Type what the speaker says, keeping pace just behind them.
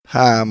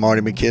Hi, I'm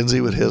Marty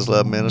McKenzie with His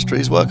Love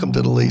Ministries. Welcome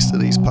to the Least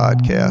of These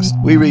podcasts.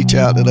 We reach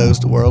out to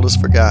those the world has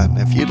forgotten.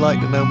 If you'd like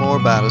to know more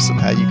about us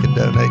and how you can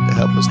donate to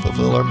help us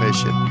fulfill our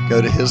mission,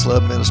 go to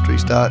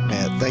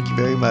hisloveministries.net. Thank you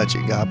very much,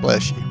 and God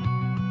bless you.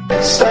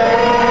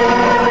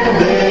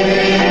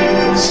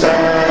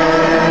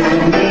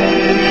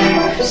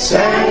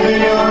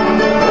 Standing on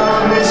the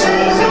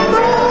promises of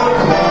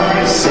God,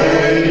 my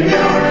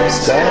Savior,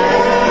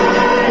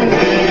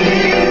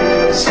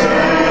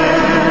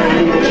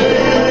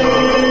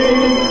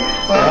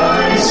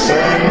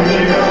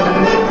 standing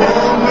on the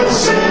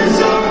promises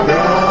of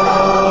God.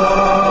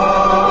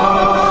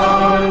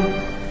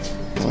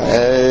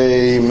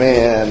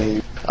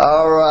 Amen.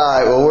 All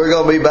right, well, we're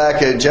going to be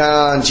back at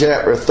John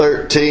chapter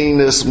 13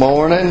 this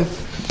morning.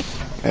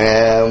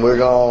 And we're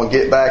going to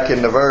get back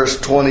into verse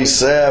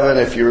 27.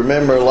 If you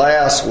remember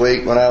last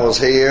week when I was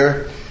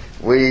here,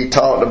 we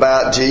talked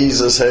about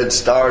Jesus had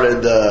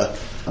started the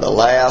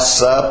Last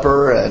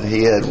Supper, and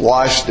he had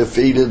washed the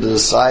feet of the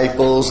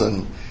disciples,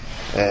 and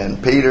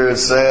Peter had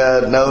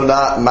said, "No,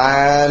 not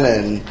mine."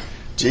 And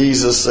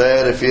Jesus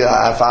said, if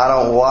I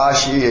don't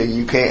wash you,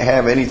 you can't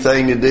have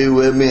anything to do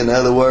with me. In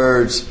other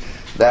words,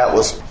 that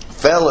was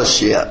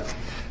fellowship,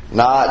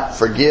 not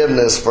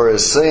forgiveness for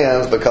his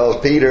sins,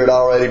 because Peter had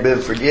already been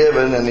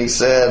forgiven, and he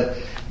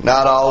said,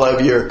 not all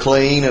of you are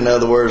clean. In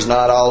other words,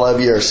 not all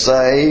of you are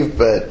saved.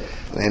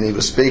 And he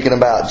was speaking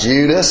about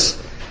Judas.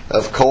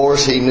 Of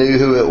course, he knew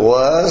who it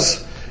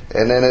was.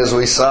 And then as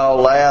we saw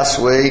last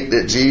week,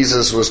 that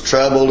Jesus was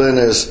troubled in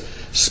his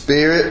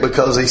spirit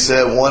because he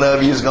said, one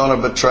of you is going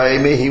to betray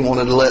me. He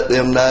wanted to let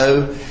them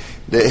know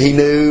that he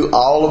knew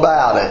all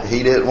about it.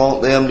 He didn't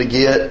want them to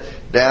get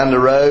down the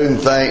road and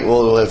think,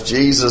 well, if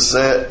Jesus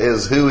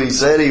is who he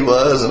said he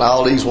was and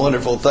all these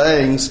wonderful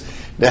things,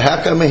 then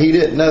how come he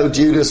didn't know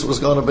Judas was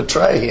going to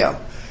betray him?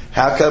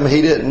 How come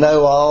he didn't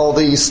know all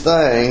these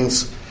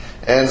things?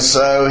 And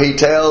so he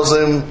tells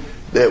him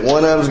that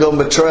one of them is going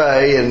to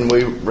betray. And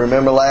we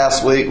remember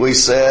last week we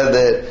said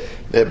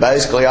that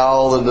basically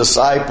all the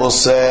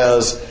disciples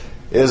says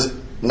is,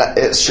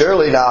 it's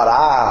surely not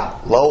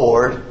I,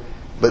 Lord.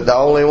 But the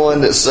only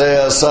one that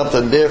says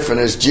something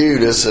different is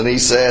Judas, and he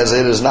says,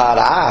 it is not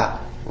I,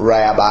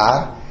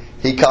 Rabbi.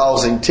 He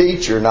calls him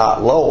teacher,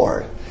 not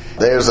Lord.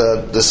 There's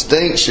a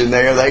distinction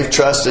there. They've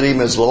trusted him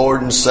as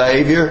Lord and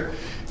Savior,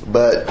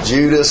 but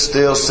Judas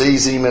still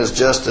sees him as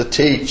just a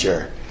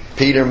teacher.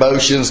 Peter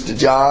motions to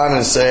John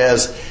and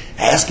says,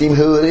 ask him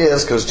who it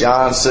is, because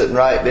John's sitting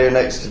right there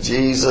next to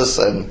Jesus,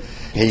 and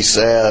he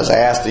says,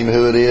 ask him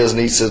who it is, and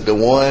he says, the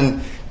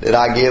one that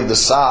I give the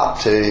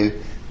sop to,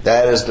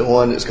 that is the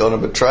one that's going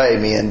to betray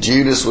me. And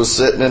Judas was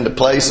sitting in the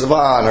place of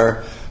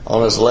honor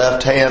on his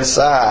left-hand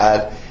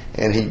side,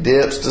 and he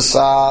dips the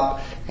sop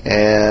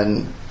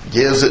and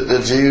gives it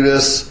to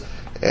Judas.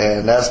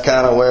 And that's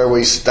kind of where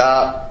we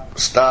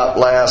stopped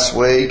last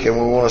week.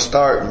 And we want to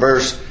start in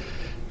verse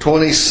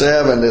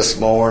 27 this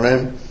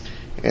morning.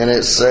 And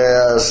it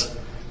says,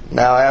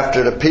 now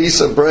after the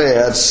piece of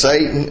bread,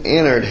 Satan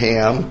entered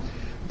him.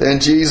 Then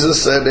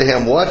Jesus said to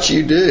him, what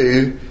you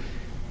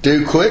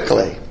do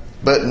quickly.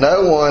 But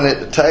no one at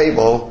the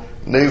table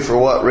knew for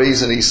what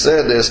reason he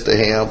said this to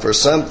him. For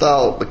some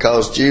thought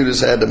because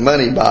Judas had the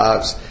money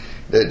box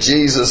that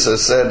Jesus had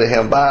said to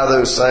him, buy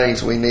those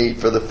things we need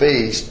for the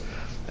feast,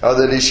 or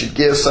that he should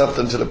give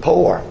something to the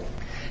poor.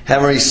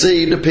 Having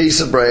received a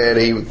piece of bread,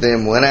 he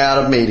then went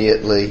out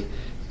immediately,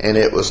 and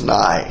it was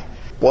night.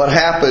 What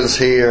happens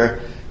here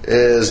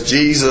is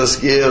Jesus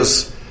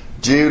gives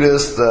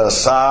Judas the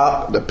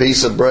sop, the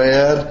piece of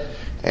bread,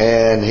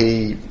 and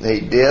he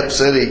dips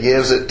it, he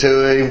gives it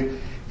to him,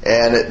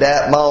 and at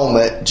that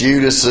moment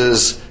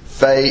Judas's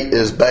fate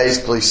is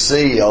basically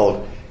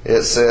sealed.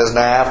 It says, now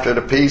after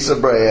the piece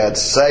of bread,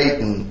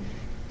 Satan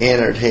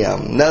entered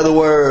him. In other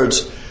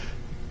words,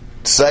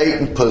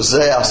 Satan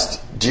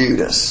possessed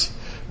Judas,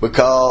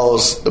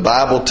 because the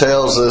Bible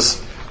tells us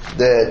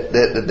that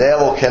the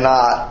devil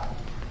cannot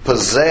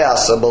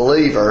possess a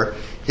believer.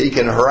 He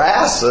can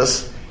harass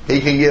us, he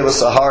can give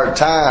us a hard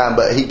time,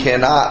 but he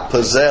cannot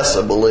possess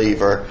a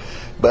believer.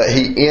 But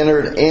he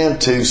entered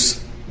into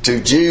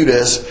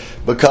Judas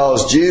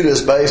because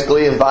Judas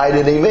basically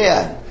invited him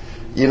in.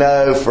 You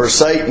know, for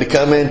Satan to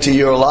come into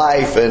your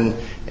life and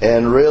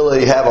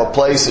really have a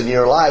place in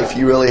your life,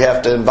 you really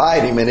have to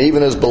invite him. And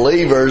even as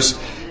believers,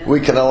 we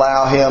can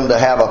allow him to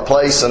have a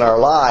place in our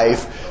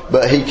life,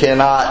 but he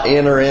cannot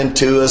enter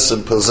into us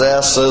and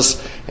possess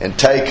us and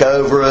take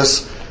over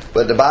us.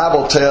 But the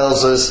Bible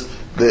tells us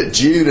that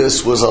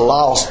Judas was a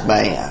lost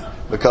man,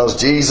 because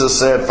Jesus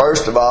said,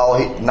 first of all,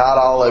 not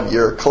all of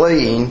you are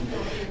clean.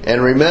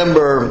 And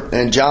remember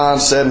in John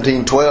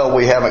 17:12,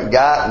 we haven't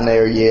gotten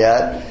there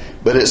yet,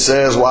 but it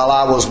says, while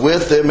I was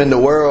with them in the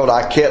world,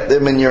 I kept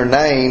them in your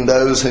name.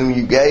 Those whom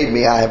you gave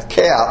me I have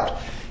kept,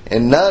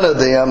 and none of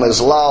them is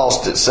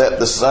lost except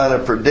the son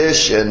of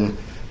perdition,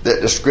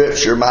 that the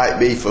scripture might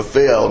be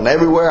fulfilled. And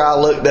everywhere I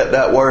looked at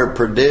that word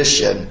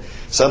perdition,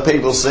 some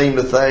people seem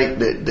to think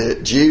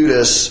that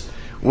Judas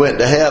went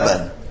to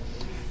heaven.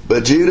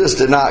 But Judas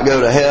did not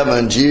go to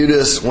heaven.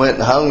 Judas went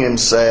and hung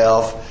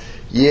himself.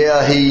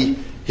 Yeah,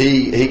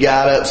 he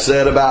got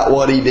upset about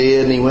what he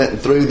did, and he went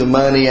and threw the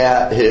money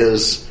at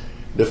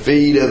the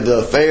feet of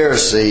the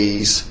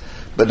Pharisees.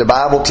 But the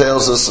Bible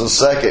tells us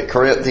in 2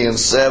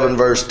 Corinthians 7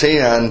 verse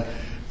 10,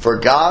 for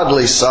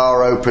godly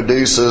sorrow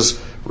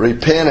produces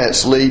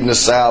repentance leading to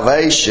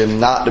salvation,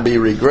 not to be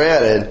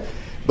regretted,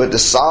 but the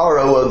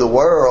sorrow of the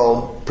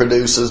world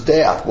produces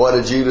death. What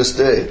did Judas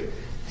do?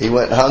 He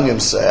went and hung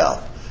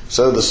himself.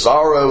 So the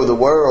sorrow of the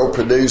world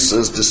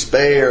produces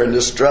despair and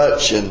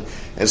destruction,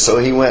 and so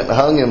he went and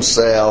hung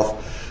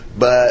himself.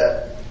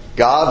 But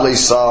godly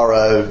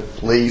sorrow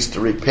leads to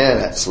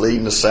repentance,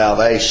 leading to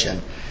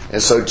salvation.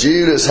 And so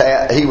Judas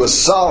he was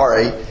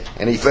sorry,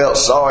 and he felt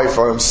sorry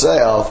for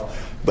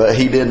himself, but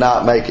he did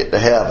not make it to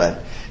heaven.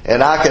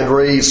 And I could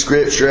read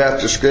scripture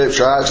after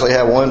scripture. I actually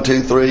have 1,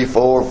 2, 3,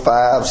 4,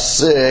 5,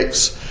 6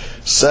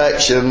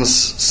 sections,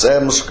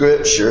 7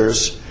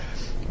 scriptures.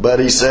 But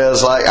he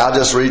says, I'll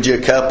just read you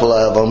a couple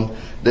of them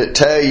that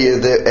tell you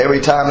that every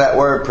time that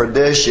word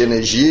perdition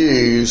is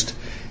used,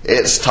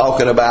 it's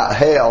talking about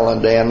hell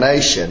and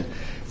damnation.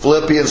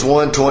 Philippians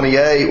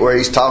 1:28, where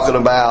he's talking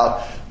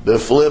about the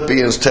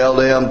Philippians tell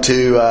them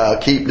to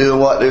keep doing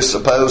what they're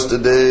supposed to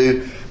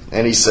do.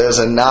 And he says,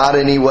 and not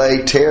in any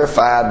way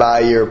terrified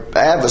by your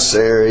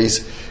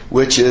adversaries,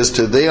 which is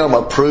to them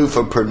a proof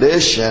of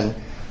perdition,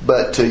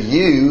 but to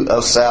you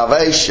of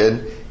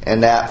salvation,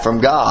 and that from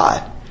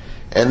God.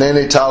 And then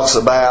he talks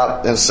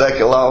about in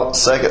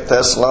 2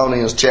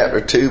 Thessalonians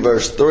chapter 2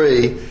 verse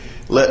 3,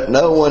 let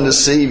no one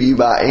deceive you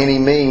by any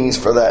means,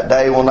 for that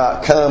day will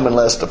not come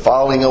unless the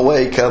falling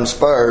away comes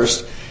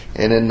first,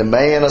 and in the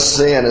man of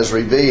sin is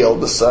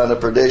revealed, the son of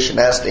perdition.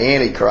 That's the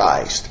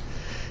Antichrist.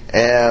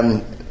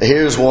 And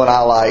here's one I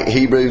like,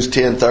 Hebrews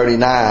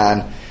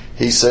 10:39.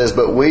 He says,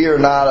 but we are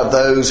not of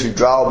those who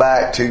draw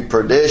back to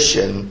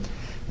perdition,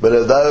 but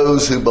of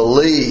those who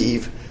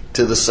believe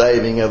to the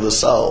saving of the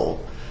soul.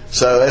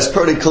 So it's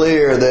pretty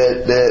clear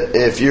that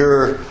if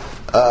you're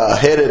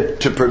headed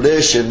to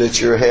perdition,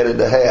 that you're headed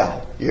to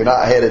hell. You're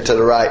not headed to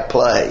the right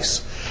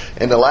place.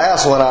 And the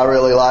last one I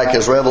really like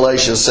is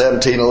Revelation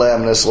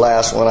 17:11. This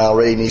last one I'll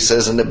read. And he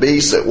says, and the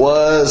beast that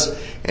was,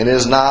 and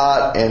is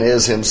not, and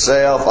is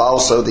himself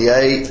also the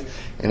 8th,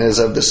 and is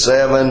of the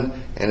 7,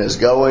 and is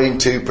going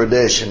to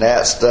perdition.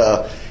 That's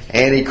the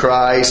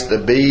Antichrist, the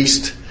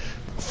beast,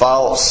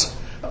 false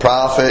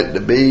prophet, the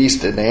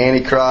beast, and the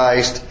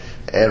Antichrist.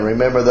 And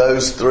remember,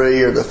 those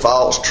three are the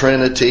false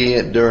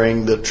trinity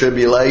during the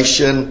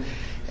tribulation,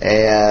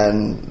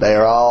 and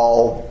they're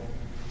all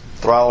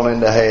thrown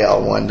into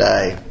hell one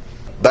day.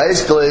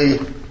 Basically,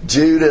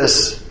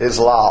 Judas is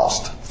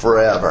lost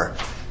forever.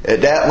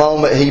 At that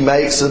moment, he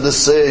makes a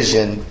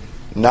decision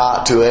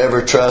not to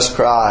ever trust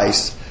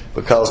Christ,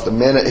 because the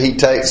minute he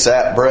takes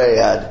that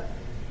bread,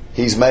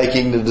 he's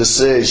making the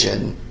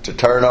decision to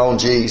turn on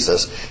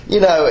Jesus.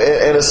 You know,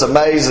 and it's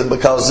amazing,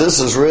 because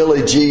this is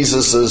really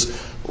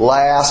Jesus'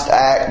 last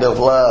act of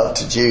love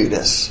to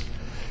Judas.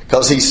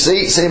 Because he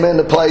seats him in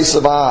the place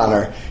of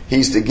honor.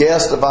 He's the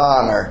guest of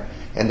honor.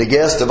 And the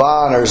guest of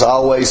honor is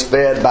always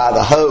fed by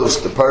the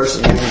host, the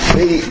person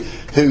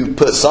who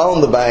puts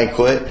on the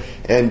banquet.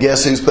 And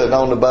guess who's putting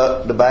on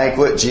the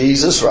banquet?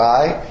 Jesus,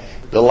 right?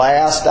 The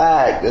last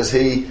act is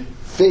he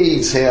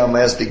feeds him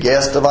as the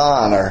guest of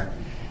honor.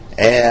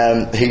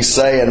 And he's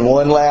saying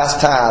one last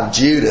time,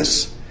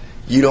 Judas,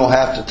 you don't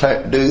have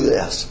to do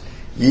this.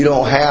 You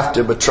don't have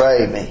to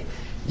betray me.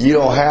 You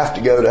don't have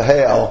to go to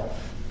hell.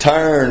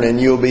 Turn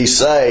and you'll be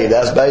saved.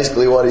 That's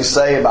basically what he's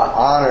saying by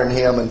honoring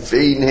him and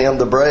feeding him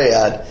the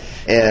bread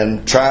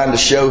and trying to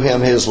show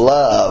him his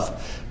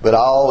love. But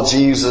all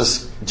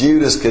Judas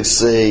could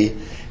see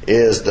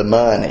is the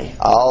money.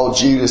 All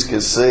Judas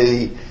could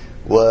see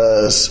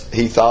was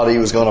he thought he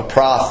was going to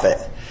profit.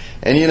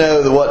 And you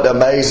know what the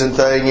amazing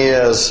thing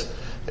is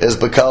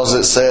because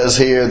it says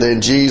here,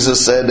 then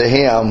Jesus said to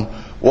him,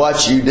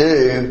 what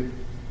you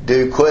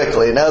do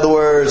quickly. In other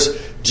words,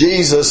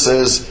 Jesus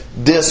is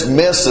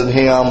dismissing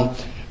him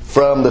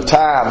from the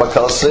time,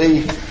 because see,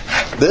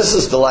 this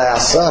is the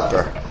Last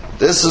Supper.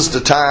 This is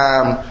the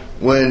time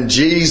when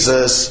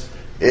Jesus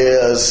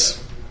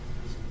is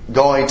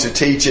going to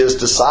teach his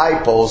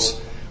disciples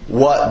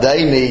what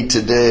they need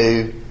to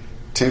do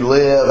to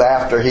live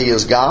after he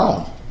is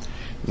gone.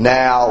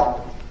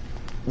 Now,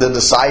 the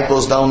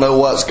disciples don't know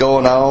what's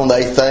going on.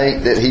 They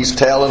think that he's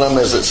telling them,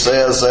 as it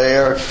says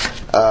there.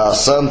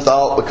 Some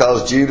thought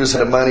because Judas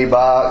had a money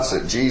box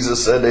that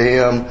Jesus said to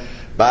him,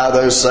 buy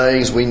those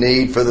things we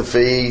need for the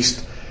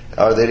feast,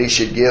 or that he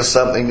should give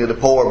something to the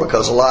poor,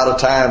 because a lot of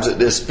times at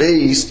this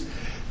feast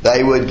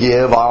they would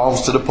give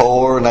alms to the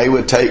poor and they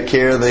would take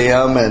care of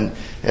them.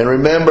 And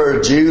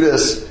remember,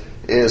 Judas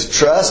is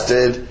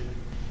trusted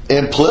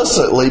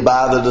implicitly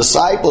by the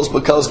disciples,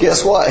 because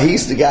guess what?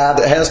 He's the guy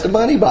that has the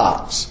money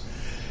box.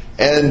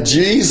 And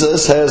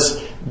Jesus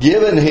has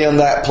given him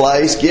that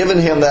place, given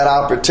him that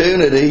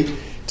opportunity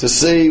to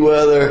see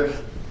whether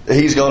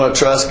he's going to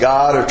trust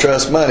God or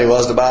trust money. Well,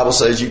 as the Bible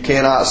says, you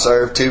cannot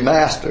serve two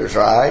masters,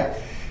 right?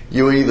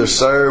 You either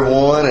serve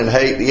one and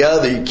hate the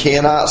other. You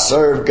cannot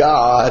serve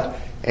God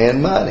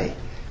and money.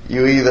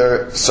 You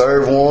either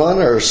serve one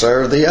or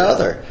serve the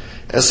other.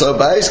 And so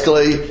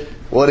basically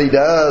what he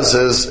does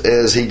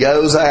is he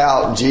goes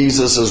out, and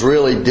Jesus is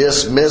really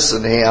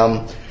dismissing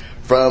him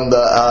from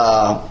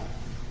the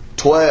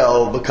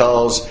 12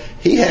 because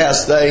he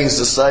has things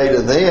to say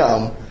to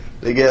them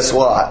that, guess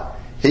what?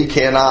 He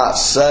cannot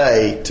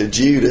say to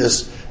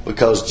Judas,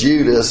 because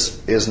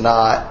Judas is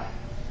not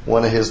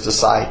one of his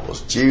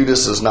disciples.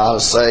 Judas is not a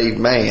saved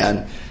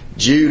man.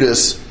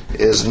 Judas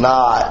is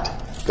not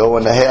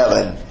going to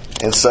heaven.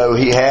 And so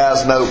he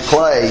has no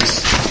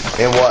place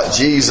in what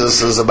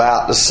Jesus is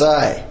about to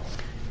say.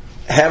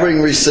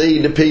 Having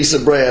received a piece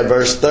of bread,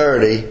 verse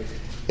 30,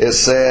 it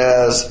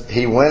says,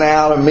 he went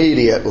out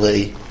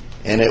immediately,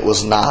 and it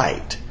was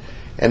night.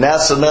 And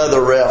that's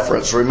another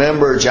reference.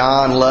 Remember,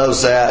 John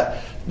loves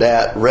that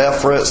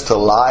reference to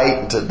light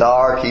and to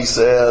dark. He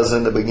says,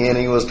 in the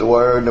beginning was the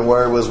Word, and the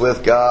Word was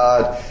with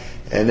God.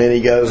 And then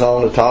he goes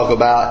on to talk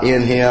about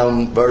in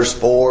him, verse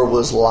 4,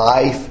 was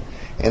life.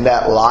 And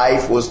that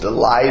life was the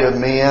light of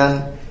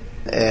men.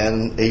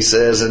 And he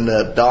says, and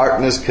the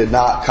darkness could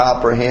not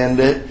comprehend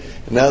it.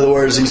 In other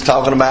words, he's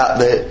talking about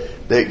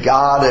that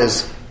God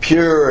is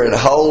pure and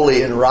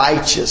holy and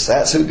righteous.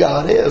 That's who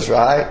God is,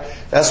 right?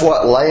 That's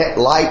what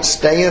light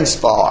stands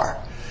for.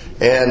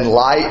 And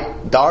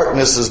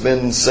darkness has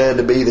been said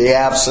to be the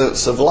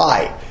absence of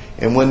light.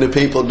 And when do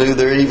people do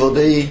their evil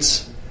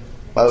deeds?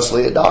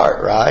 Mostly at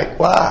dark, right?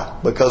 Why?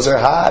 Because they're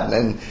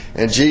hiding.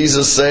 And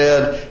Jesus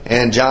said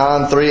in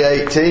John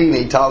 3:18,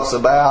 he talks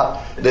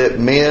about that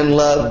men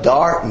love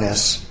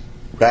darkness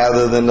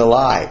rather than the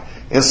light.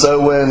 And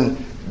so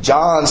when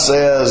John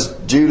says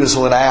Judas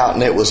went out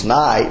and it was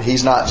night,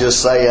 he's not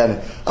just saying,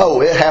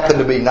 oh, it happened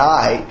to be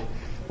night.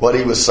 What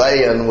he was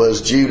saying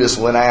was Judas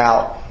went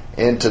out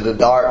into the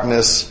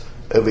darkness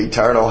of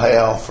eternal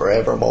hell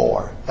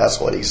forevermore.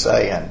 That's what he's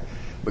saying.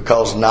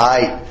 Because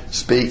night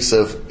speaks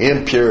of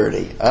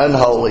impurity,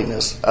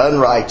 unholiness,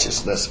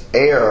 unrighteousness,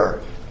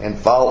 error, and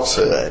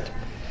falsehood.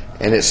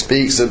 And it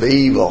speaks of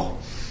evil.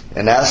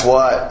 And that's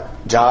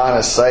what John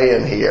is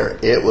saying here.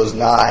 It was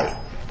night.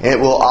 It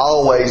will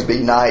always be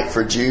night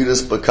for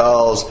Judas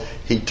because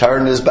he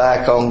turned his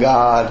back on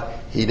God,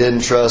 he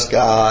didn't trust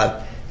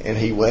God, and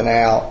he went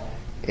out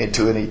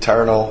into an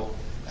eternal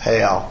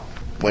hell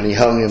when he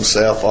hung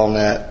himself on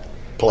that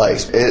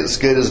place. It's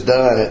good as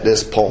done at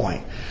this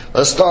point.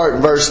 Let's start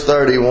in verse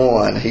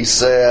 31. He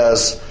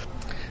says,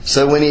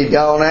 so when he'd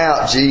gone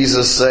out,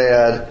 Jesus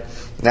said,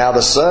 now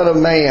the Son of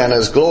Man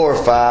is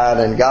glorified,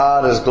 and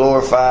God is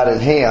glorified in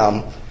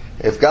him.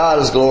 If God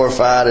is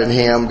glorified in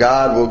him,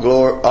 God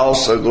will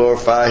also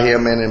glorify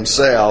him in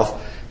himself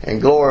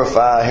and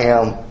glorify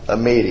him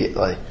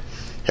immediately.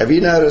 Have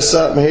you noticed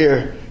something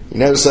here? You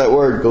notice that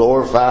word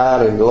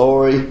glorified and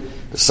glory?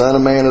 The Son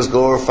of Man is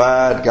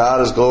glorified,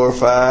 God is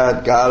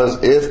glorified.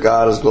 If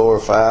God is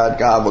glorified,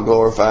 God will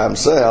glorify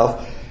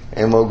himself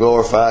and will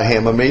glorify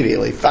him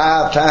immediately.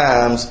 5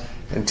 times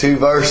in 2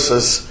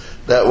 verses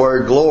that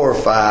word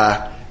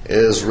glorify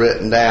is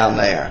written down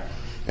there.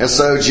 And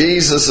so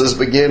Jesus is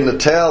beginning to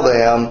tell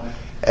them,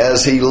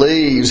 as he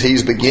leaves,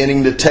 he's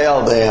beginning to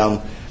tell them,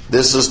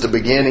 this is the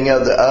beginning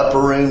of the upper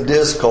room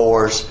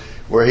discourse,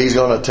 where he's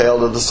going to tell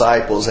the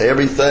disciples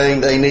everything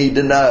they need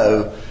to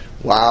know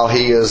while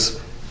he is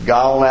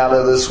gone out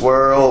of this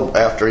world,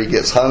 after he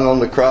gets hung on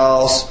the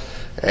cross,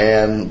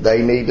 and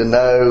they need to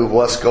know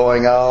what's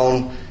going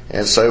on.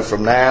 And so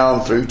from now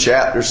on through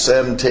chapter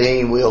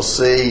 17, we'll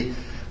see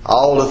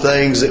all the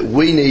things that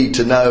we need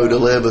to know to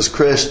live as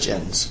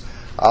Christians.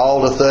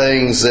 All the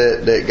things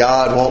that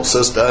God wants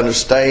us to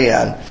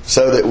understand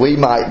so that we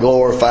might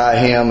glorify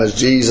him as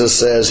Jesus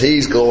says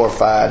he's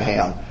glorified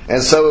him.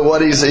 And so what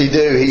does he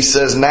do? He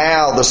says,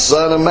 now the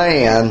Son of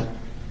Man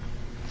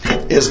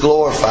is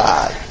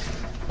glorified.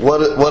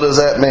 What does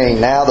that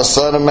mean? Now the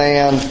Son of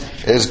Man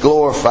is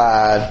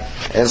glorified.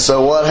 And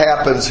so what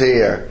happens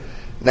here?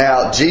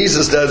 Now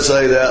Jesus doesn't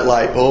say that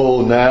like,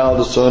 oh, now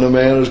the Son of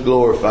Man is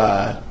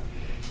glorified.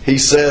 He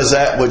says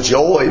that with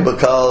joy,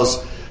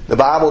 because the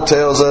Bible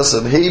tells us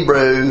in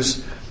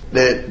Hebrews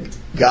that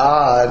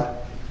God,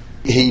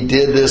 he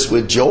did this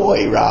with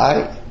joy,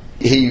 right?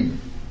 He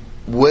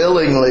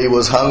willingly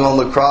was hung on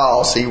the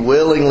cross. He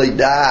willingly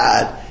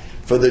died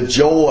for the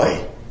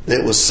joy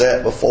that was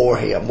set before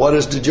him. What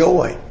is the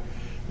joy?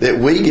 That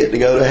we get to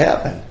go to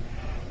heaven.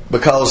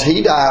 Because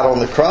he died on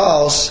the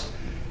cross,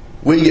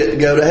 we get to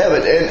go to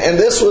heaven. And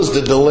this was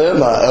the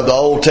dilemma of the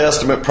Old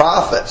Testament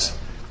prophets.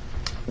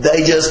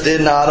 They just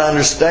did not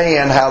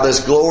understand how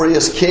this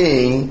glorious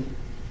king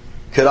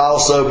could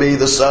also be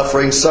the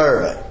suffering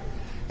servant.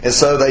 And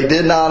so they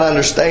did not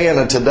understand.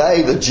 And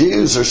today the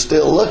Jews are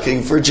still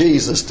looking for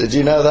Jesus. Did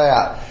you know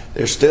that?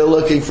 They're still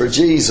looking for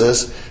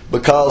Jesus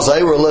because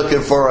they were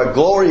looking for a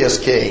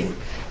glorious king.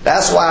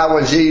 That's why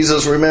when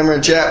Jesus, remember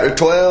in chapter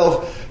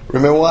 12,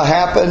 remember what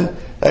happened?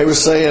 They were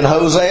saying,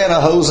 Hosanna,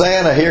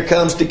 Hosanna, here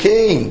comes the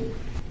king.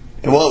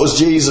 And what was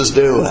Jesus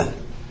doing?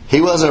 He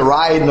wasn't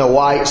riding a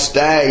white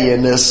stag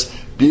in this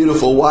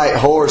beautiful white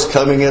horse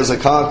coming as a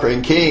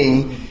conquering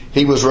king.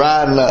 He was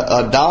riding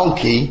a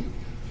donkey,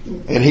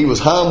 and he was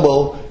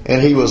humble,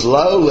 and he was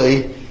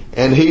lowly,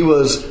 and he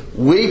was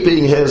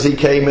weeping as he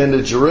came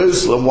into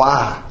Jerusalem.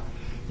 Why?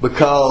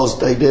 Because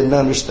they didn't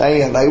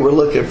understand. They were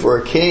looking for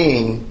a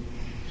king,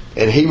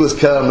 and he was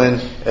coming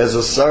as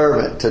a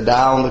servant to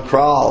die on the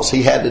cross.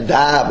 He had to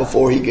die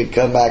before he could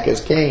come back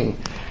as king.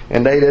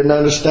 And they didn't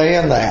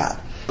understand that.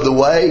 The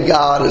way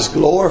God is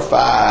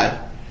glorified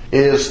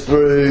is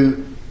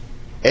through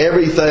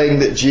everything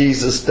that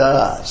Jesus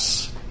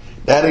does.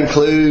 That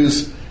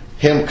includes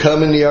him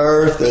coming to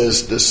earth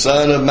as the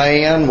Son of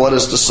Man. What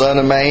is the Son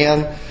of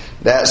Man?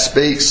 That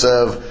speaks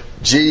of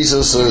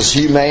Jesus'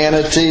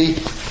 humanity,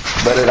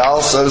 but it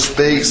also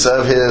speaks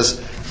of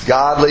his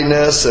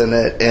godliness, and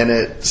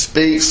it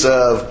speaks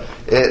of,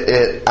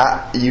 it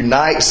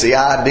unites the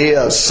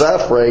idea of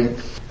suffering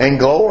and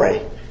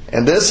glory.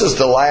 And this is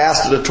the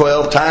last of the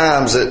 12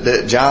 times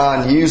that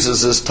John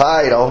uses this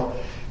title.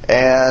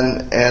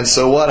 And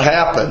so what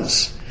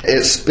happens?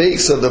 It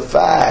speaks of the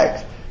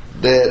fact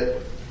that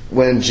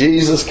when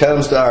Jesus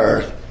comes to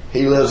earth,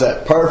 he lives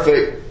that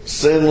perfect,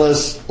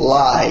 sinless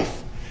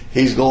life.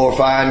 He's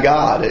glorifying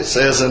God. It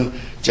says in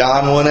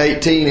John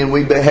 1:18, and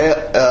we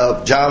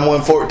beheld John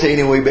 1:14,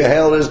 and we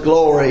beheld his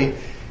glory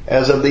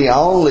as of the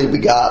only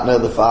begotten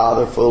of the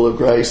Father, full of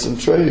grace and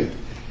truth.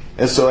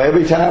 And so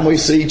every time we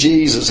see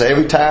Jesus,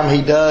 every time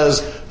he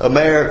does a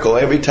miracle,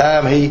 every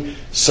time he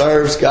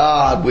serves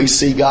God, we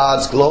see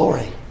God's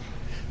glory.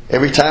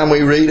 Every time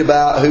we read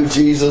about who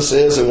Jesus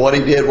is and what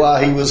he did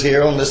while he was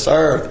here on this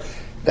earth,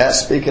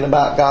 that's speaking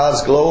about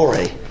God's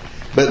glory.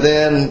 But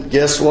then,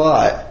 guess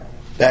what?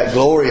 That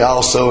glory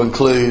also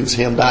includes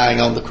him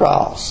dying on the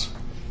cross.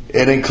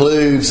 It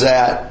includes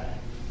that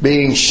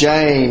being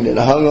shamed and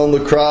hung on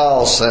the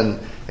cross and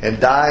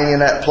dying in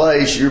that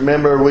place. You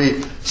remember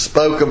we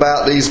spoke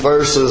about these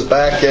verses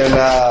back in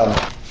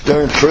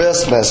during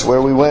Christmas,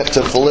 where we went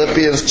to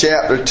Philippians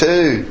chapter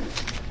 2.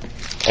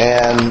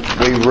 And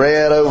we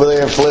read over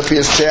there in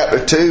Philippians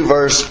chapter 2,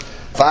 verse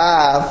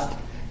 5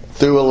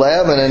 through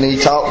 11. And he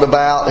talked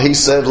about, he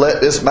said,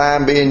 let this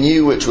mind be in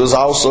you, which was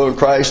also in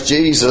Christ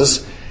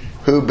Jesus,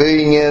 who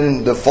being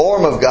in the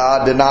form of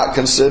God did not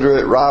consider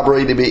it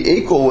robbery to be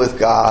equal with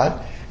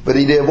God. But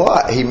he did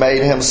what? He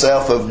made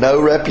himself of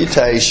no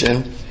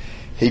reputation.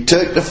 He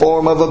took the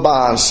form of a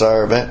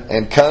bondservant,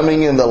 and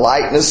coming in the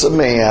likeness of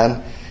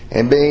man,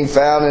 and being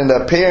found in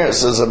the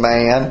appearance as a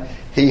man,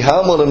 he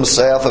humbled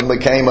himself and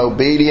became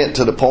obedient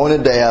to the point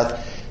of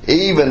death,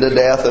 even to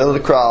death of the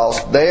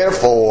cross.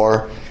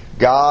 Therefore,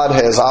 God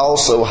has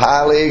also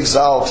highly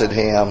exalted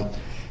him,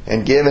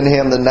 and given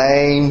him the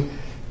name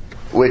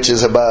which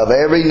is above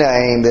every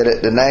name, that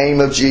at the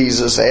name of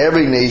Jesus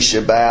every knee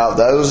shall bow,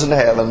 those in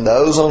heaven,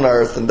 those on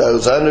earth, and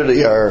those under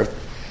the earth,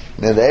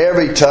 and that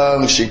every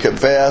tongue should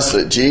confess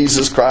that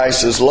Jesus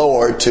Christ is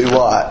Lord, to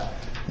what?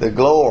 The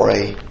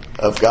glory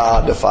of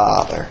God the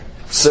Father.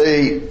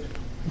 See,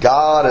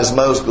 God is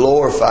most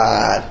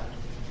glorified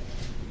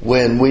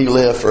when we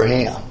live for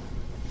him.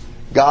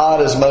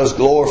 God is most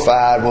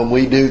glorified when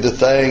we do the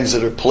things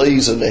that are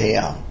pleasing to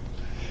him.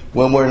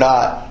 When we're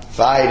not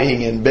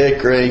fighting and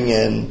bickering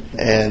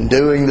and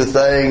doing the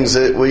things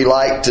that we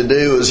like to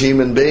do as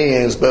human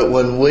beings, but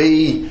when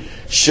we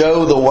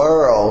show the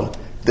world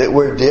that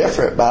we're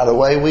different by the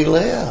way we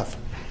live.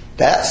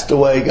 That's the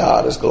way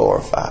God is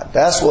glorified.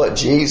 That's what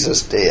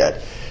Jesus did.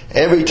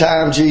 Every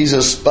time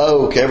Jesus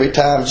spoke, every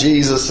time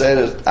Jesus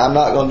said, I'm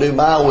not going to do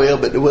my will,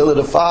 but the will of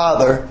the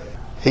Father,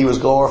 he was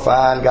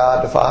glorifying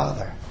God the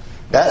Father.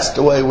 That's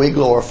the way we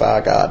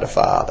glorify God the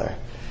Father.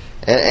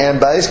 And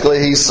basically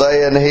he's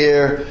saying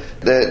here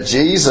that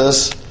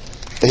Jesus,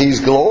 he's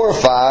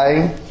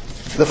glorifying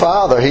the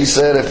Father. He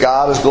said if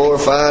God is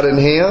glorified in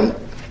him,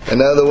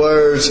 in other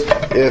words,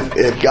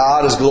 if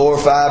God is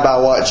glorified by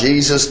what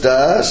Jesus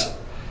does,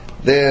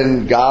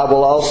 then God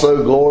will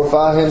also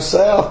glorify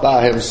himself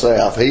by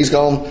himself. He's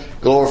going to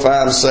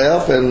glorify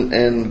himself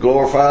and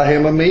glorify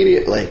him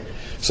immediately.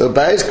 So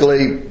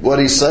basically what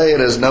he's saying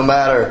is no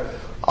matter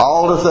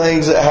all the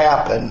things that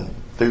happen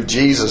through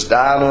Jesus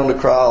dying on the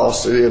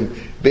cross, through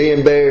him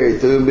being buried,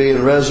 through him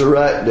being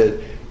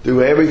resurrected,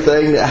 through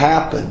everything that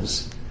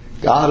happens,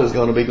 God is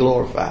going to be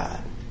glorified.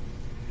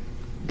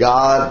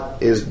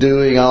 God is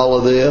doing all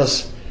of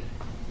this.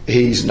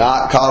 He's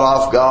not caught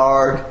off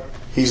guard.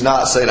 He's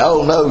not saying,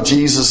 oh no,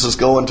 Jesus is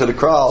going to the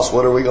cross.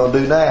 What are we going to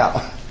do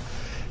now?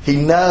 He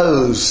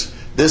knows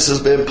this has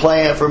been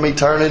planned from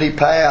eternity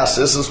past.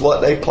 This is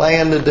what they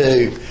planned to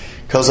do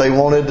because they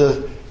wanted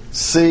to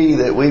see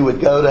that we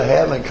would go to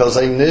heaven, because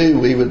they knew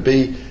we would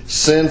be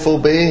sinful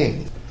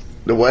beings.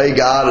 The way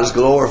God is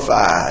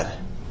glorified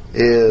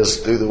is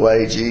through the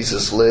way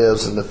Jesus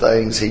lives and the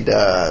things he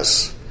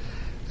does.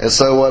 And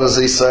so what does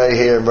he say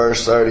here in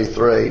verse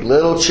 33?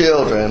 Little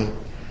children,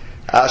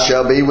 I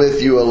shall be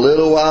with you a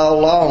little while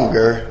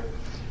longer.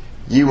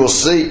 You will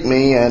seek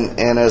me, and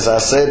as I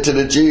said to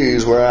the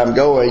Jews, where I'm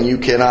going, you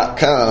cannot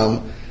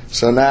come.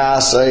 So now I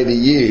say to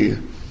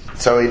you.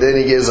 So then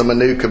he gives them a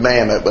new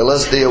commandment. But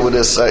let's deal with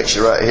this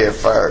section right here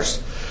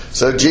first.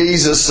 So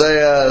Jesus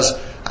says,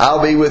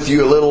 I'll be with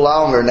you a little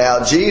longer.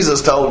 Now,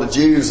 Jesus told the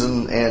Jews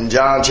in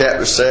John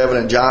chapter 7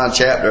 and John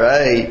chapter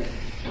 8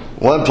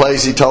 One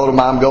place he told them,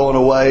 I'm going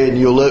away and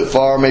you'll look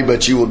for me,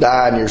 but you will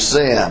die in your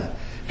sin.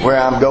 Where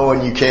I'm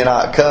going, you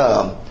cannot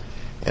come.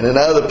 In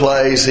another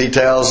place, he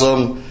tells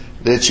them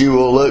that you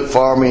will look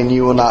for me and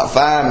you will not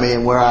find me,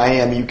 and where I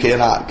am, you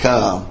cannot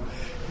come.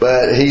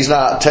 But he's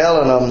not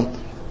telling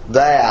them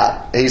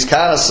that. He's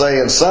kind of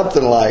saying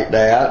something like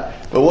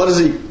that. But what does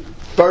he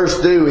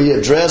first do? He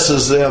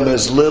addresses them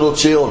as little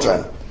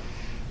children.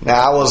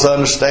 Now, I was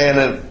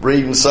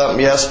reading something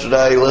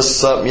yesterday, listening to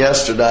something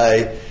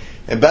yesterday,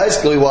 and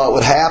basically what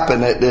would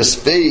happen at this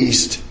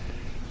feast,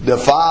 the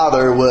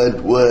father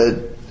would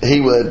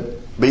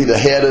be the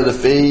head of the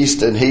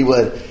feast, and he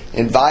would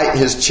invite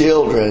his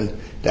children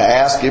to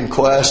ask him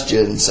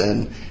questions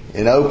and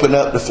open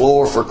up the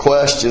floor for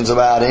questions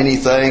about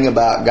anything,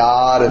 about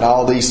God and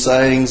all these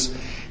things.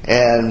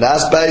 And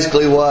that's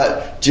basically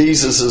what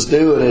Jesus is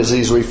doing, is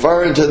he's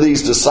referring to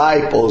these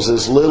disciples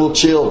as little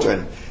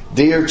children,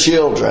 dear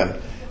children.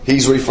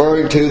 He's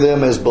referring to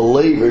them as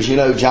believers. You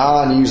know,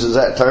 John uses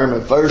that term in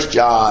 1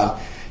 John.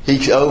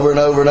 He over and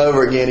over and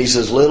over again, he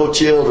says, little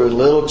children,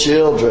 little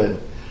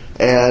children.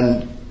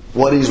 And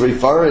what he's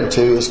referring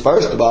to is,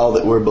 first of all,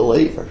 that we're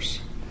believers.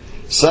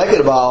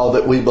 Second of all,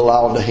 that we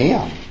belong to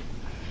him.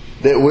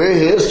 That we're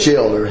his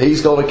children.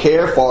 He's going to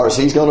care for us.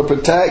 He's going to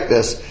protect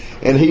us.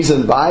 And he's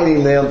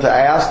inviting them to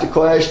ask the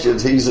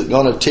questions. He's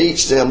going to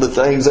teach them the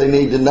things they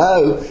need to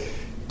know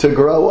to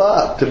grow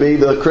up, to be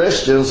the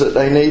Christians that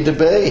they need to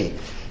be.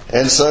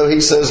 And so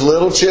he says,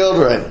 little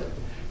children.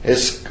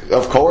 It's,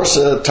 of course,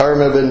 a term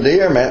of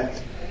endearment.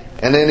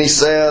 And then he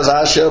says,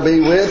 I shall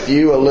be with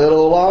you a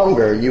little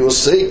longer. You will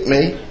seek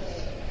me,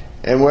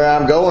 and where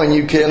I'm going,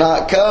 you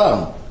cannot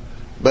come.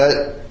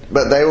 But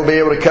they will be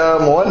able to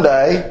come one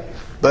day.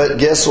 But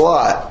guess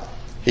what?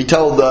 He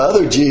told the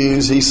other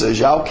Jews, he says,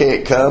 y'all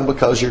can't come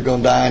because you're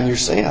going to die in your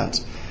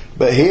sins.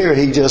 But here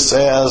he just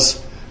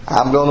says,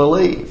 I'm going to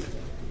leave.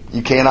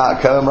 You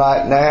cannot come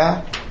right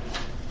now,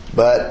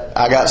 but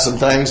I got some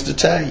things to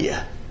tell you.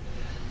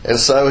 And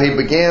so he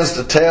begins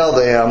to tell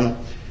them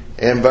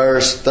in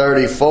verse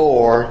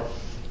 34,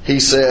 he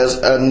says,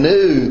 a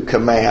new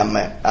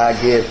commandment I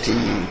give to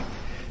you,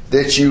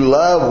 that you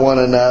love one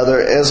another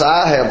as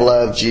I have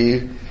loved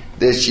you,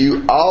 that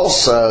you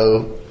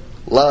also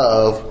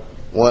love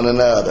one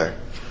another.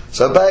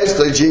 So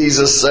basically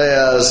Jesus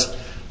says,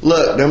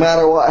 look, no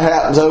matter what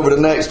happens over the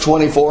next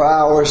 24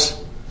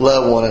 hours,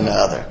 love one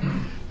another.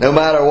 No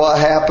matter what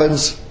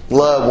happens,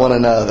 love one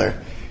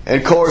another.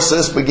 And of course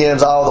this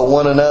begins all the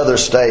one another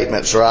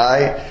statements,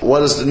 right? What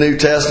does the New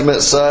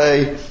Testament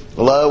say?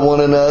 Love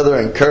one another,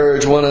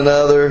 encourage one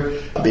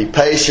another, be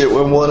patient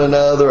with one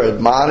another,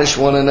 admonish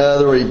one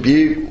another,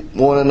 rebuke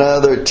one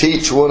another,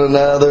 teach one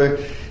another,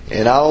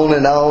 and on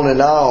and on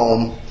and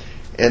on.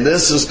 And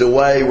this is the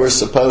way we're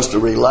supposed to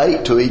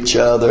relate to each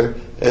other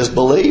as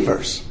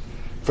believers.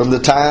 From the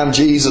time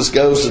Jesus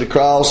goes to the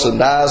cross and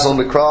dies on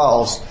the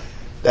cross,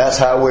 that's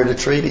how we're to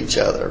treat each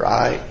other,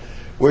 right?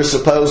 We're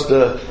supposed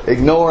to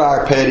ignore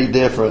our petty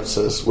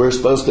differences. We're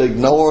supposed to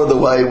ignore the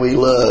way we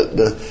look,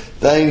 the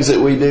things that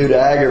we do to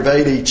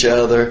aggravate each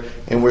other,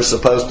 and we're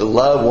supposed to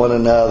love one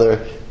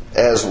another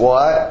as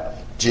what?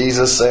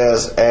 Jesus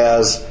says,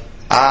 as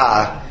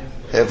I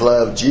have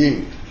loved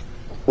you.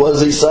 What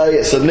does he say?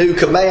 It's a new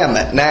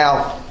commandment.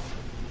 Now,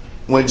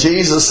 when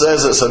Jesus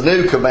says it's a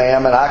new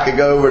commandment, I could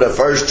go over to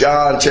 1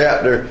 John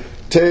chapter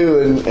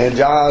 2, and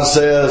John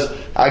says,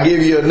 I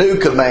give you a new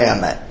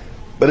commandment.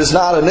 But it's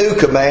not a new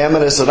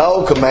commandment, it's an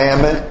old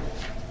commandment,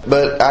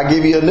 but I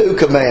give you a new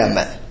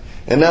commandment.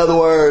 In other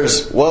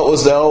words, what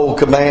was the old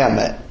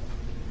commandment?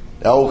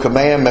 The old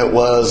commandment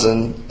was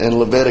in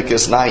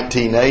Leviticus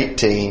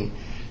 19:18,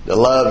 to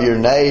love your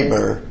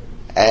neighbor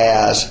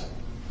as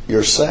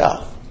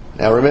yourself.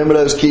 Now remember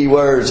those key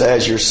words,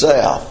 as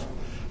yourself.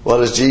 What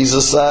does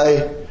Jesus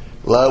say?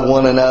 Love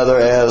one another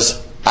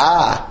as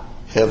I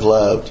have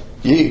loved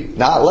you.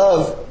 Not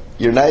love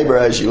your neighbor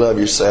as you love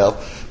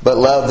yourself, but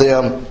love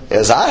them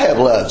as I have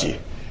loved you.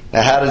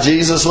 Now how did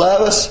Jesus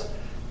love us?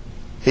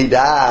 He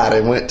died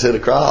and went to the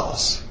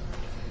cross.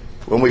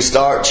 When we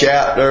start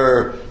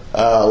chapter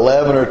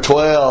 11 or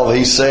 12,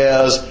 he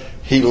says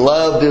he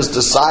loved his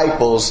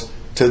disciples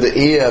to the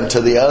end,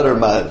 to the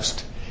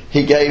uttermost.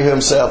 He gave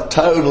himself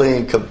totally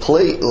and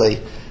completely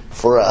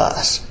for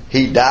us.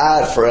 He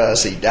died for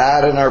us. He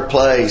died in our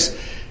place.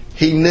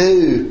 He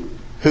knew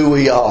who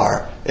we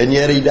are, and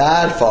yet he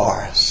died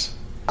for us.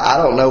 I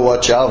don't know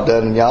what y'all have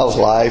done in y'all's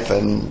life,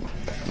 and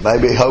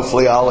maybe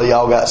hopefully all of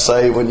y'all got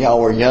saved when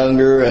y'all were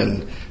younger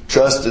and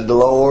trusted the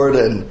Lord,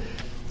 and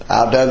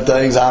I've done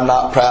things I'm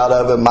not proud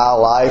of in my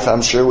life.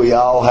 I'm sure we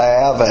all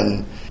have,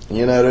 and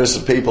you know, there's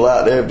some people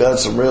out there who've done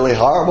some really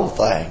horrible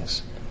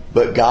things.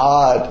 But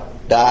God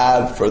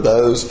died for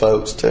those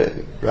folks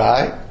too,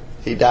 right?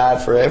 He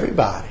died for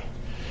everybody.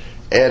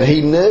 And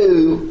He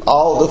knew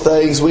all the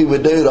things we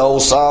would do. The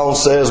old song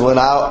says,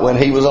 when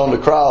He was on the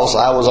cross,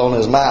 I was on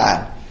His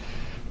mind.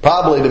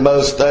 Probably the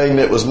most thing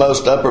that was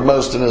most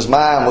uppermost in His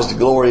mind was the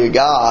glory of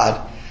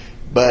God,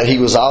 but He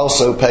was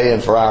also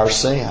paying for our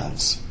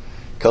sins.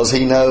 because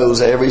He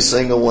knows every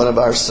single one of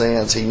our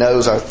sins. He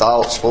knows our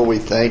thoughts before we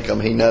think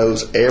them. He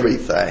knows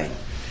everything.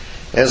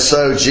 And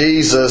so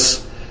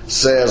Jesus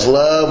says,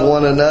 love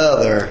one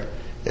another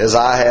as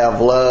I have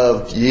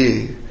loved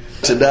you.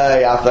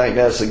 Today, I think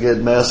that's a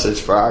good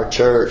message for our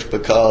church,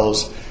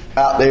 because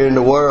out there in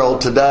the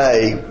world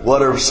today,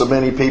 what are so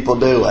many people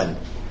doing?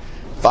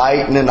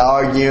 Fighting and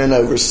arguing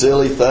over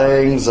silly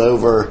things,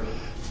 over,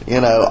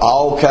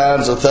 all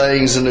kinds of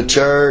things in the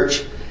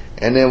church.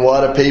 And then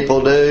what do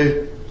people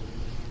do?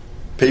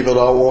 People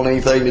don't want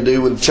anything to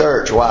do with the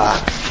church. Why?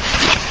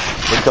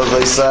 Because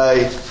they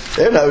say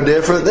they're no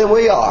different than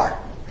we are.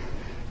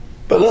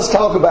 But let's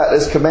talk about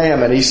this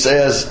commandment. He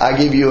says, I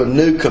give you a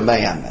new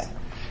commandment.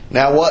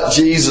 Now what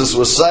Jesus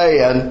was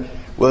saying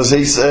was,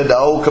 He said the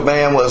old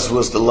commandment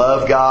was to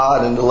love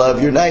God and to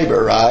love your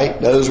neighbor, right?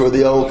 Those were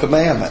the old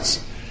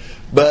commandments.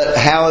 But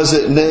how is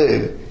it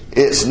new?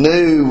 It's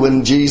new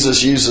when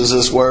Jesus uses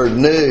this word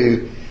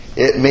new.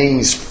 It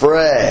means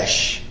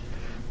fresh.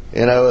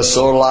 It's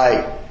sort of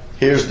like,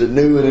 here's the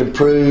new and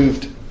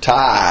improved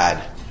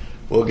tide.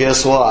 Well,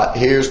 guess what?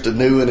 Here's the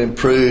new and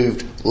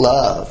improved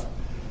love.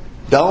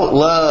 Don't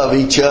love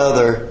each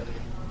other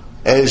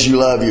as you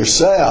love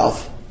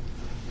yourself.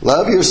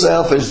 Love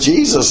yourself as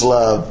Jesus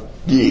loved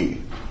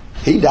you.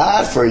 He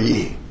died for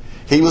you.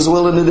 He was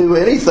willing to do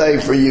anything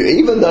for you,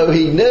 even though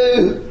He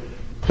knew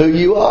who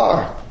you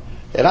are.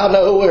 And I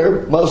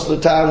know most of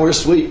the time we're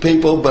sweet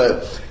people,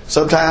 but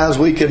sometimes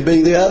we can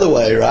be the other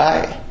way,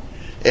 right?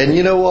 And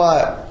you know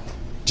what?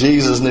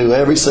 Jesus knew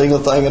every single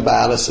thing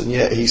about us, and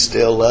yet He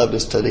still loved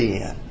us to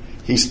the end.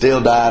 He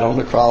still died on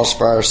the cross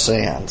for our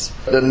sins.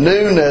 The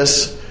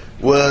newness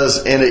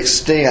was an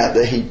extent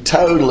that He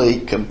totally,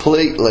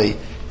 completely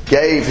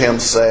gave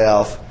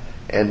Himself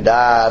and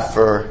died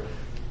for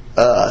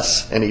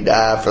us, and He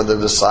died for the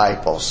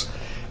disciples.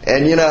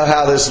 And you know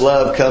how this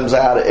love comes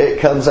out? It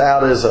comes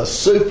out as a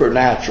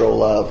supernatural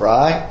love,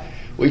 right?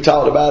 We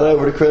talked about it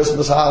over the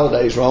Christmas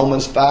holidays.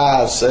 Romans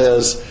 5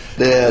 says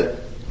that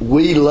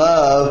we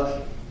love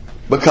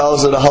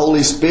because of the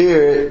Holy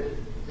Spirit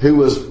who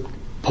was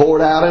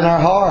poured out in our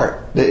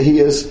heart. That He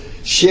has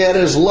shed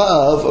His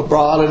love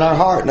abroad in our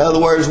heart. In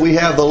other words, we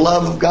have the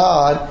love of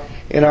God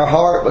in our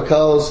heart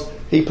because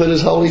He put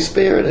His Holy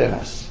Spirit in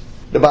us.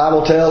 The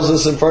Bible tells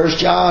us in 1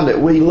 John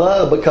that we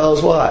love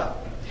because what?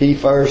 He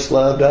first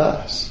loved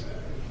us.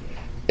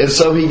 And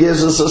so He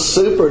gives us a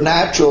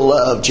supernatural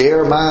love.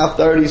 Jeremiah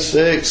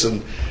 36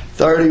 and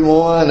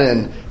 31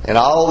 and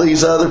all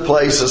these other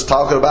places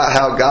talking about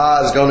how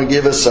God's going to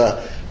give us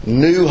a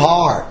new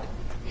heart.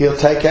 He'll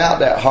take out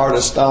that heart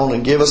of stone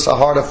and give us a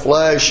heart of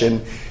flesh,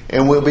 and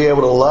we'll be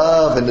able to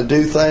love and to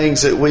do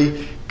things that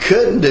we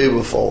couldn't do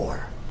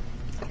before.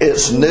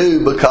 It's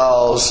new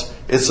because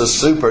it's a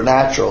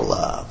supernatural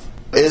love.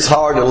 It's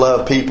hard to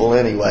love people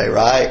anyway,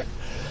 right?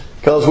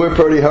 Because we're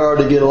pretty hard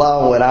to get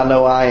along with. I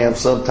know I am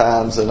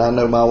sometimes, and I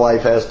know my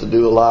wife has to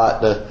do a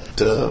lot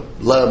to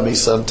love me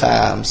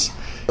sometimes.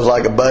 It was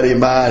like a buddy of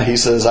mine, he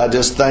says, I'm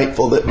just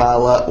thankful that my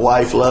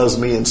wife loves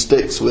me and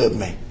sticks with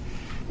me.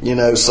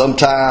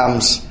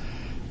 Sometimes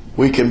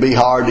we can be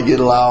hard to get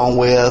along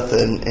with,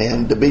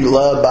 and to be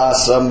loved by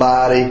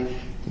somebody,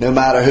 no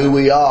matter who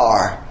we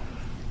are,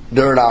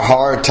 during our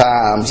hard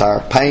times,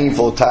 our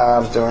painful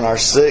times, during our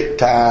sick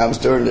times,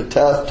 during the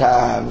tough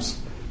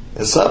times.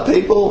 And some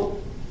people,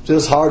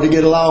 just hard to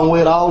get along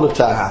with all the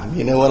time.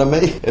 You know what I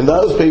mean? And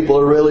those people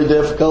are really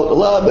difficult to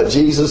love. But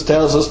Jesus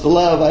tells us to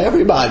love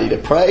everybody, to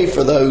pray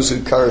for those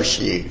who curse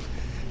you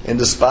and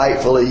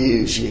despitefully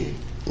use you.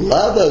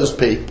 Love those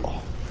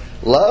people.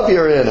 Love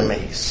your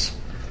enemies.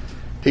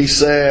 He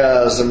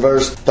says in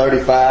verse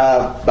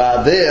 35,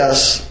 by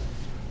this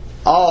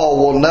all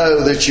will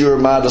know that you are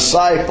my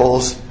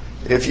disciples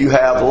if you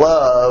have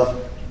love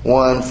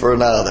one for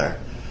another.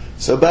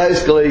 So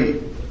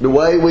basically, the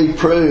way we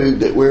prove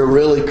that we're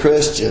really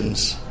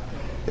Christians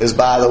is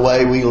by the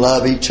way we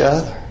love each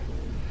other,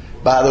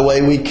 by the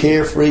way we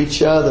care for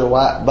each other,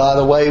 by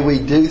the way we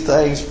do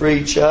things for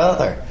each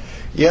other.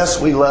 Yes,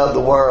 we love the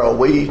world.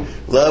 We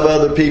love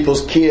other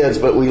people's kids,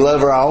 but we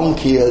love our own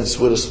kids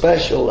with a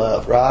special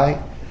love,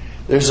 right?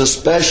 There's a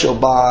special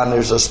bond,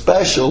 there's a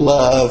special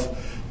love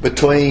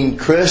between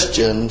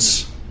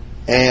Christians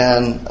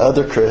and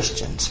other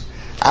Christians.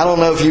 I don't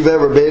know if you've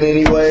ever been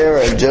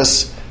anywhere and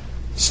just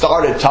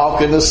started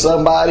talking to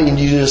somebody and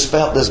you just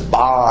felt this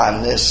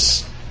bond,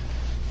 this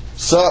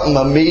something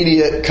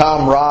immediate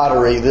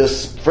camaraderie,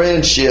 this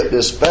friendship,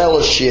 this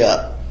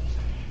fellowship.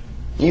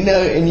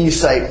 And you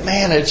say,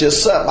 man, it's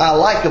just something I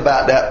like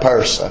about that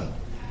person.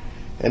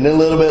 And then a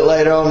little bit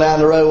later on down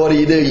the road, what do?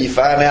 You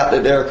find out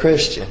that they're a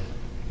Christian.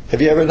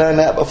 Have you ever done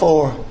that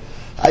before?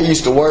 I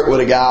used to work with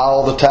a guy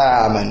all the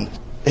time, and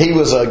he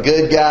was a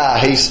good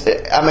guy.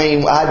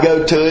 I'd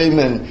go to him,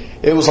 and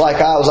it was like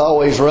I was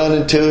always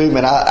running to him,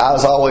 and I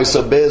was always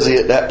so busy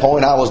at that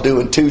point I was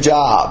doing 2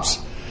 jobs.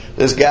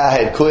 This guy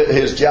had quit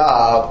his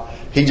job.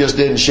 He just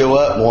didn't show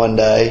up one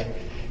day,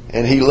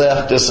 and he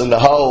left us in the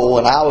hole,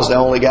 and I was the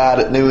only guy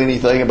that knew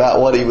anything about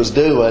what he was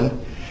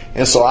doing.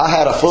 And so I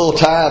had a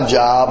full-time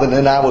job, and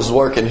then I was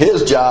working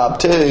his job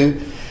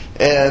too.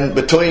 And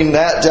between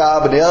that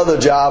job and the other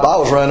job, I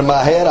was running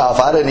my head off.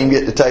 I didn't even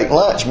get to take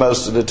lunch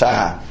most of the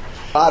time.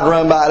 I'd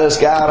run by this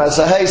guy and I'd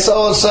say, hey,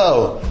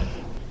 so-and-so,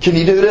 can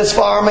you do this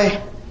for me?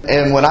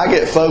 And when I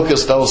get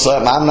focused on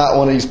something, I'm not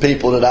one of these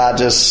people that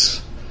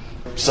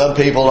some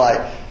people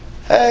like,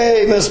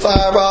 hey, Miss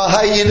Fireball,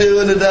 how you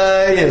doing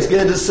today? It's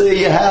good to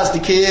see you. How's the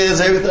kids?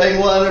 Everything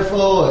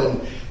wonderful?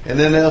 And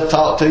then they'll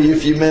talk to you a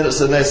few minutes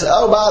and they say,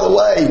 oh, by the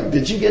way,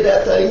 did you get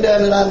that thing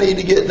done that I need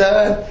to get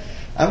done?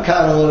 I'm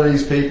kind of one of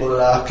these people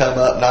that I'll come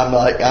up and I'm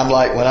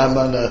like when I'm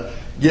on the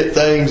get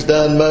things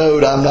done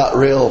mode, I'm not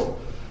real,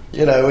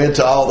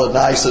 into all the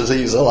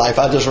niceties of life.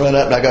 I just run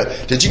up and I go,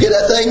 did you get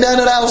that thing done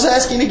that I was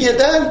asking to get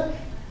done?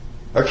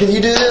 Or can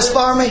you do this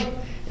for me?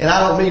 And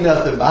I don't mean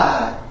nothing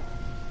by it.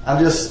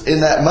 I'm just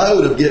in that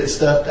mode of getting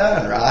stuff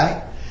done,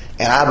 right?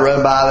 And I'd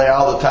run by there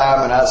all the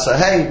time and I'd say,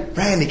 hey,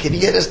 Randy, can you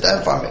get this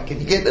done for me?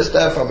 Can you get this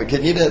done for me?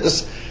 Can you do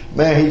this?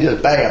 Man, he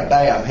just bam,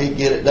 bam, he'd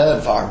get it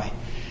done for me.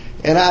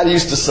 And I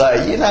used to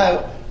say,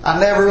 I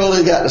never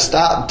really got to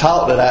stop and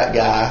talk to that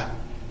guy.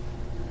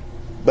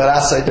 But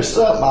I say, there's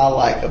something I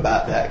like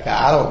about that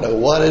guy. I don't know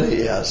what it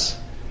is.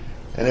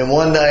 And then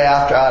one day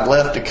after I'd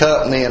left the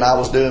company and I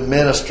was doing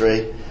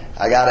ministry,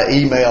 I got an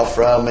email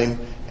from him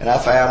and I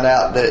found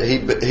out that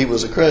he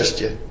was a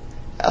Christian.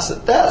 I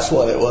said, that's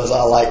what it was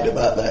I liked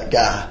about that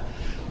guy.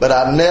 But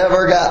I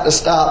never got to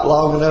stop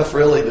long enough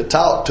really to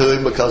talk to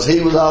him because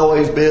he was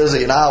always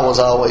busy and I was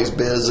always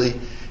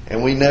busy.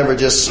 And we never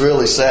just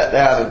really sat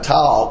down and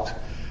talked.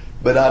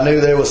 But I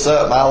knew there was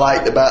something I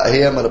liked about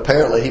him, and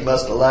apparently he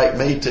must have liked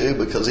me too,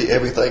 because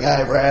everything I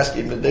ever asked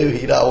him to do,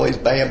 he'd always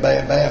bam,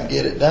 bam, bam,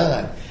 get it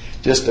done.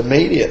 Just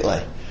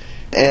immediately.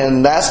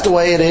 And that's the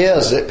way it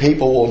is, that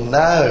people will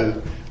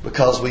know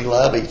because we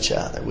love each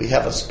other. We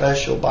have a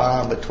special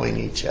bond between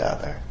each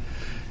other.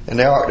 And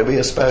there ought to be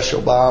a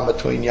special bond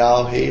between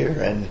y'all here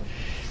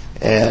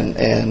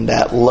and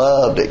that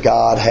love that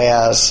God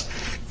has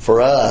for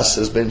us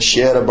has been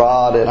shed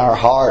abroad in our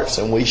hearts,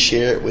 and we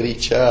share it with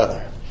each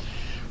other.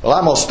 Well,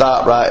 I'm going to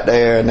stop right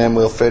there, and then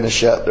we'll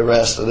finish up the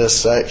rest of this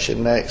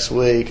section next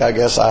week. I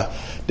guess I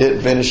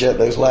didn't finish up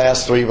those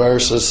last 3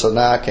 verses, so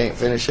now I can't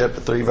finish up the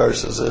 3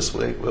 verses this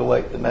week. We'll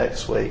wait the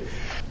next week.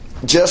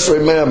 Just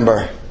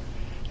remember,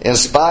 in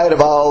spite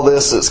of all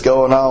this that's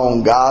going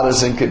on, God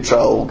is in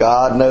control.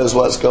 God knows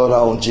what's going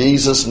on.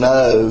 Jesus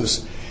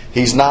knows.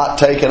 He's not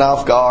taken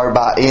off guard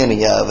by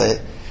any of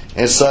it.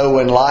 And so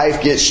when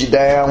life gets you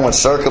down, when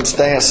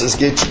circumstances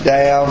get you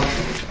down,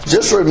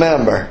 just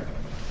remember,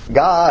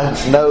 God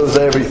knows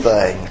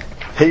everything.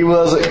 He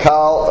wasn't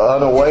caught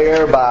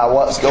unaware by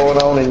what's going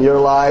on in your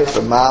life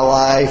and my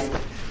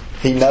life.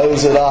 He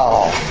knows it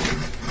all.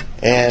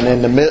 And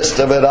in the midst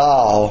of it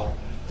all,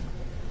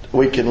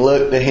 we can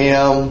look to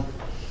Him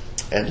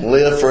and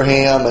live for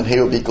Him, and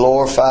He'll be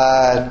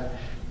glorified.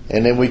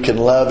 And then we can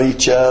love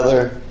each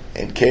other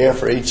and care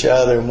for each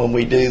other. And when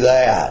we do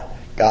that,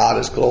 God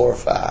is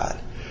glorified.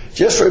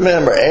 Just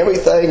remember,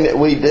 everything that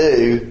we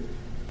do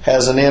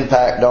has an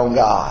impact on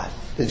God.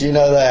 Did you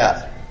know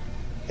that?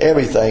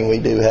 Everything we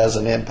do has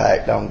an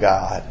impact on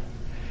God.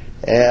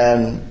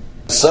 And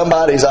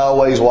somebody's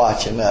always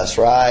watching us,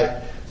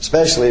 right?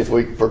 Especially if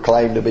we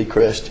proclaim to be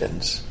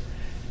Christians.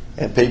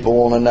 And people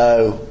want to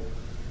know.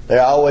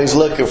 They're always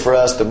looking for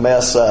us to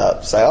mess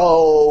up. Say,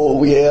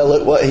 oh, yeah,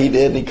 look what he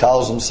did, and he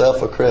calls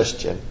himself a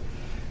Christian.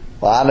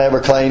 Well, I never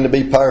claim to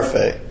be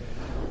perfect.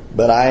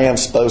 But I am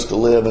supposed to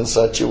live in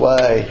such a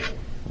way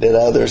that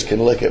others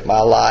can look at my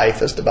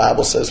life, as the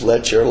Bible says,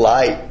 let your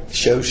light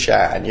so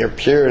shine. Your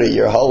purity,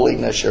 your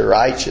holiness, your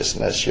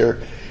righteousness, your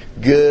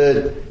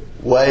good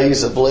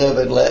ways of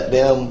living, let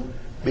them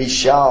be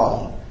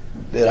shown,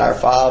 that our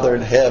Father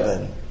in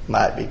heaven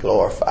might be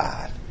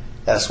glorified.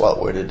 That's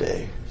what we're to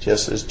do,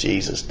 just as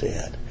Jesus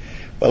did.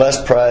 Well,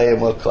 let's pray and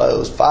we'll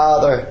close.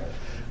 Father,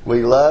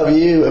 we love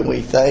you and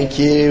we thank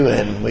you,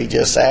 and we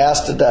just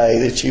ask today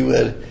that you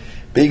would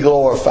be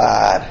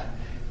glorified.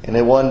 And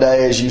then one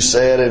day, as you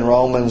said in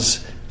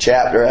Romans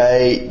chapter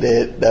 8,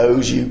 that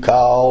those you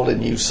called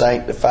and you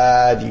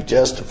sanctified, you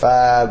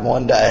justified,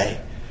 one day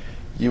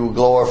you will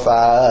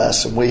glorify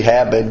us. And we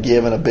have been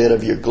given a bit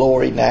of your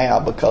glory now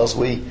because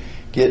we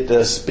get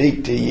to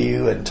speak to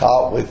you and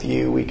talk with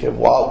you. We can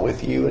walk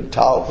with you and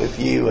talk with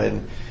you,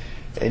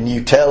 and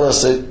you tell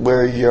us that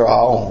we're your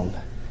own.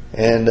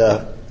 And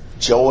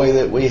joy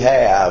that we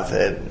have,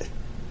 and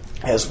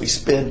as we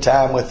spend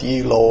time with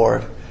you,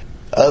 Lord,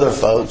 other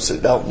folks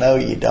that don't know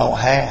you don't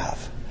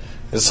have.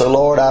 And so,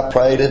 Lord, I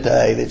pray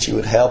today that you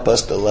would help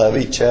us to love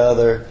each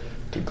other,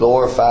 to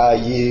glorify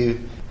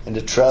you, and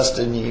to trust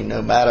in you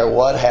no matter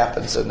what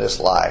happens in this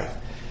life.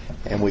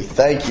 And we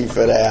thank you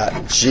for that.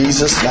 In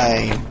Jesus'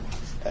 name,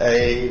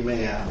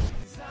 amen.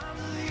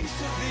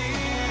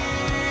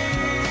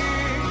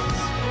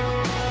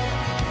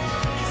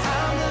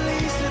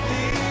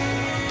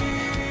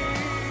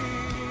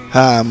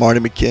 Hi, I'm Marty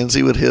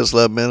McKenzie with His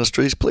Love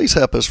Ministries. Please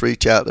help us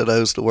reach out to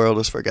those the world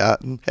has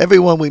forgotten.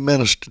 Everyone we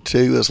minister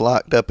to is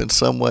locked up in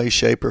some way,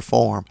 shape, or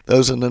form.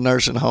 Those in the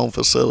nursing home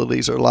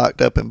facilities are locked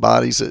up in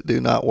bodies that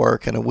do not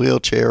work, in a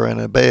wheelchair or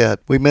in a bed.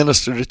 We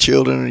minister to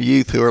children and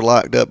youth who are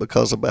locked up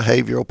because of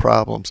behavioral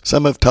problems.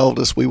 Some have told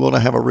us we want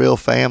to have a real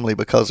family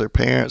because their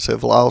parents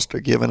have lost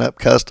or given up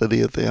custody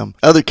of them.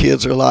 Other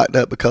kids are locked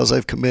up because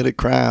they've committed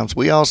crimes.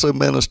 We also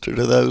minister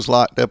to those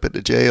locked up at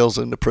the jails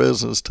and the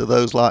prisons, to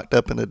those locked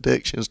up in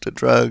addictions to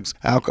drugs,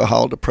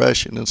 alcohol,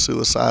 depression, and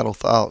suicidal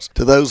thoughts,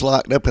 to those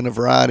locked up in a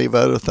variety of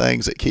other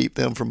things that keep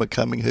them from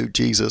becoming who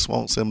Jesus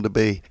wants them to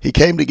be. He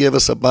came to give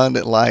us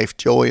abundant life,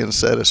 joy, and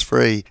set us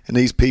free, and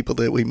these people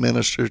that we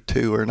minister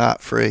to are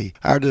not free.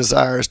 Our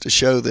desire is to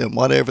show them,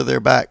 whatever their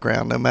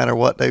background, no matter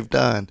what they've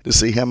done, to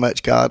see how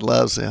much God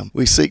loves them.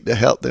 We seek to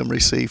help them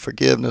receive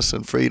forgiveness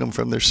and freedom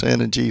from their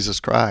sin in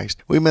Jesus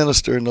Christ. We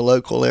minister in the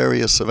local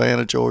area of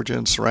Savannah, Georgia,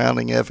 and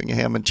surrounding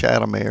Effingham and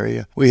Chatham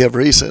area. We have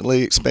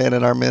recently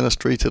expanded our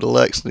ministry to the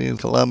Lexington,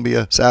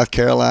 Columbia, South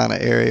Carolina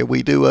area.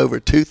 We do over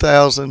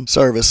 2,000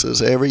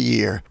 services every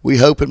year. We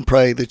hope and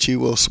pray that you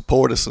will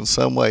support us in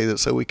some way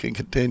so we can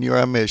continue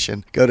our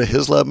mission. Go to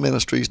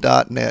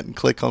hisloveministries.net and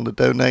click on the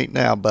Donate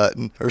Now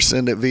button, or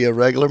send it via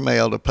regular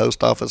mail to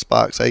Post Office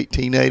Box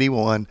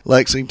 1881,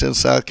 Lexington,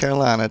 South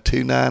Carolina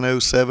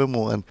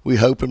 29071. We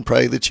hope and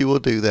pray that you will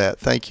do that.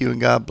 Thank you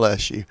and God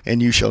bless you.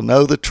 And you shall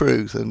know the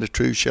truth, and the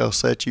truth shall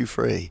set you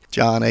free.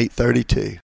 John 8:32.